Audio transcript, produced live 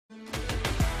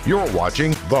You're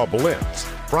watching The Blitz,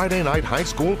 Friday night high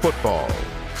school football,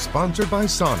 sponsored by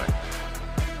Sonic.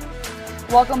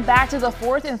 Welcome back to the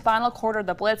fourth and final quarter of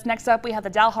the Blitz. Next up, we have the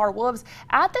Dalhart Wolves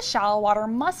at the Shallow Water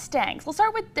Mustangs. We'll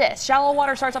start with this. Shallow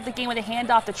Water starts off the game with a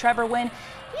handoff to Trevor Wynn.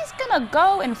 He's going to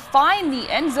go and find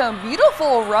the end zone.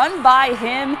 Beautiful run by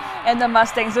him, and the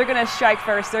Mustangs are going to strike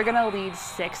first. They're going to lead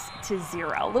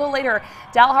 6-0. A little later,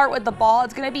 Dalhart with the ball.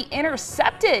 It's going to be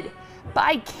intercepted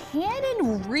by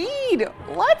Cannon Reed.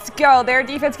 Let's go. Their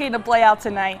defense getting the play out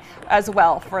tonight as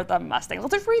well for the Mustangs.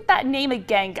 Let's just read that name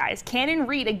again, guys. Cannon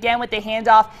Reed again with the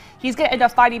handoff. He's going to end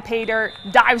up fighting pay dirt,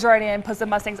 dives right in, puts the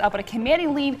Mustangs up on a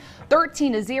commanding lead,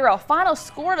 13-0. Final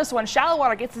score of this one, Shallow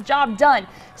Water gets the job done,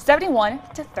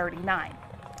 71-39.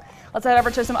 Let's head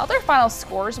over to some other final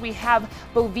scores. We have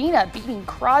Bovina beating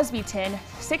Crosbyton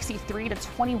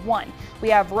 63-21. We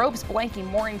have Ropes blanking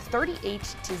Mooring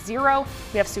 38-0.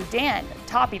 We have Sudan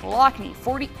topping Lockney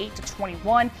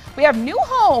 48-21. We have New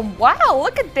Home. Wow,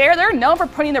 look at there. They're known for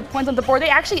putting their points on the board. They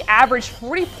actually average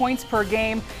 40 points per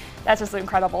game. That's just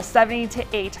incredible.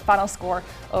 70-8 final score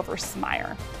over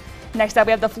Smyre. Next up,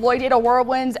 we have the Floydada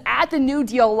Whirlwinds at the New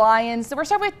Deal Lions. So we're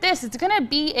starting with this. It's going to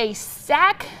be a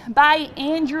sack by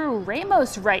Andrew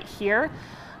Ramos right here.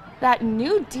 That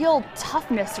New Deal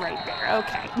toughness right there.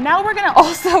 Okay, now we're going to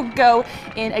also go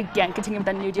in again, continuing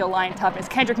with that New Deal Lion toughness.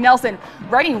 Kendrick Nelson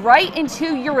running right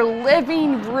into your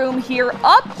living room here,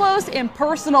 up close and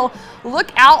personal.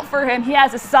 Look out for him. He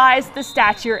has the size, the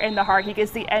stature, and the heart. He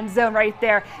gets the end zone right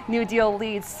there. New Deal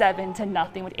leads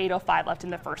 7-0 with 8:05 left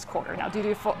in the first quarter. Now,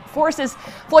 Duty forces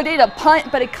Floydada to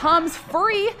punt, but it comes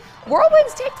free.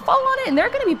 Whirlwinds take the fall on it, and they're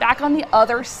going to be back on the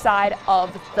other side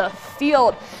of the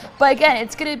field. But again,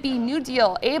 it's going to be New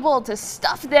Deal able to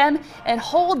stuff them and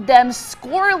hold them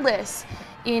scoreless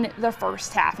in the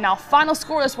first half. Now, final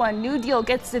score of this one, New Deal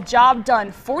gets the job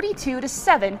done,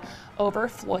 42-7 over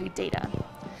Floydada.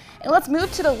 And let's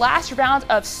move to the last round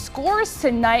of scores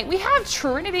tonight. We have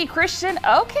Trinity Christian.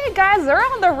 Okay, guys, they're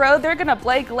on the road. They're going to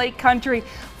play Lake Country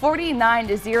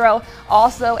 49-0.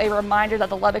 Also, a reminder that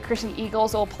the Lubbock Christian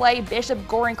Eagles will play Bishop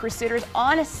Goring Crusaders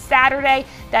on Saturday.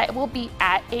 That will be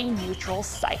at a neutral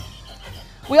site.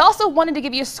 We also wanted to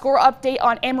give you a score update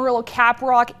on Amarillo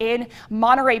Caprock in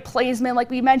Monterey Plaisman. Like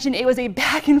we mentioned, it was a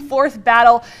back and forth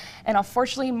battle. And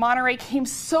unfortunately, Monterey came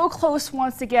so close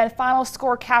once again. Final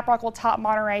score, Caprock will top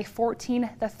Monterey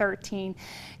 14-13.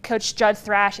 Coach Judd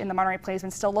Thrash in the Monterey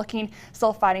Plaisman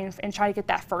still fighting and trying to get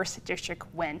that first district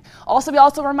win. Also, we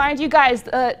also remind you guys,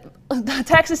 the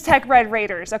Texas Tech Red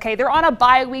Raiders, okay, they're on a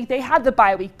bye week. They have the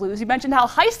bye week blues. We mentioned how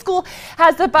high school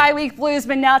has the bye week blues,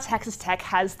 but now Texas Tech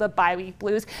has the bye week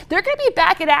blues. They're going to be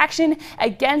back in action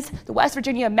against the West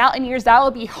Virginia Mountaineers. That will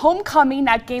be homecoming.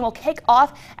 That game will kick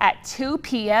off at 2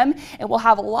 p.m. and we'll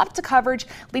have a lot of coverage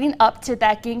leading up to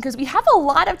that game because we have a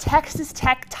lot of Texas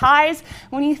Tech ties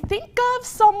when you think of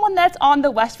someone that's on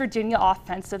the West Virginia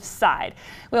offensive side.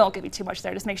 We won't give you too much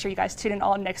there. Just make sure you guys tune in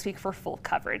all next week for full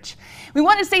coverage. We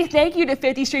want to say thank you to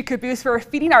 50th Street Caboose for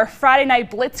feeding our Friday night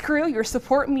Blitz crew. Your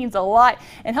support means a lot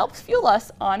and helps fuel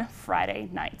us on Friday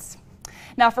nights.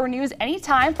 Now, for news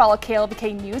anytime, follow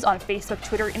KLBK News on Facebook,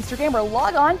 Twitter, Instagram, or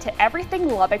log on to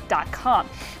everythinglubbock.com.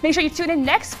 Make sure you tune in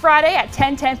next Friday at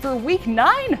 10:10 for Week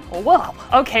 9. Whoa,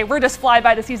 okay, we're just flying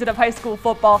by the season of high school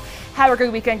football. Have a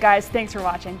great weekend, guys. Thanks for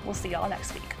watching. We'll see y'all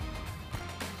next week.